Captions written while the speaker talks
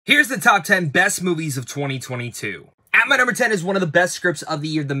Here's the top 10 best movies of 2022. At my number 10 is one of the best scripts of the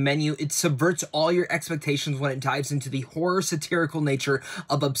year, The Menu. It subverts all your expectations when it dives into the horror satirical nature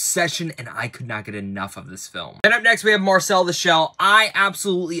of obsession, and I could not get enough of this film. Then up next, we have Marcel the Shell. I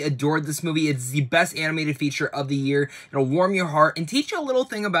absolutely adored this movie. It's the best animated feature of the year. It'll warm your heart and teach you a little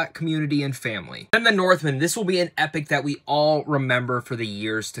thing about community and family. Then The Northman. This will be an epic that we all remember for the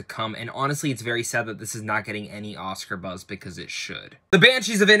years to come, and honestly, it's very sad that this is not getting any Oscar buzz because it should. The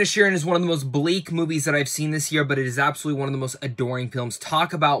Banshees of Inisherin is one of the most bleak movies that I've seen this year, but it is absolutely one of the most adoring films.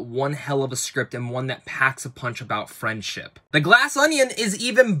 Talk about one hell of a script and one that packs a punch about friendship. The Glass Onion is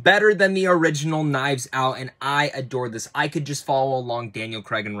even better than the original Knives Out, and I adore this. I could just follow along Daniel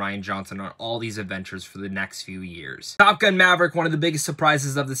Craig and Rian Johnson on all these adventures for the next few years. Top Gun Maverick, one of the biggest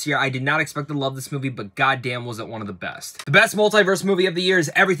surprises of this year. I did not expect to love this movie, but goddamn was it one of the best. The best multiverse movie of the year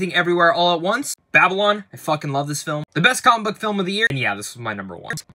is Everything Everywhere All at Once. Babylon, I fucking love this film. The best comic book film of the year, and yeah, this was my number one.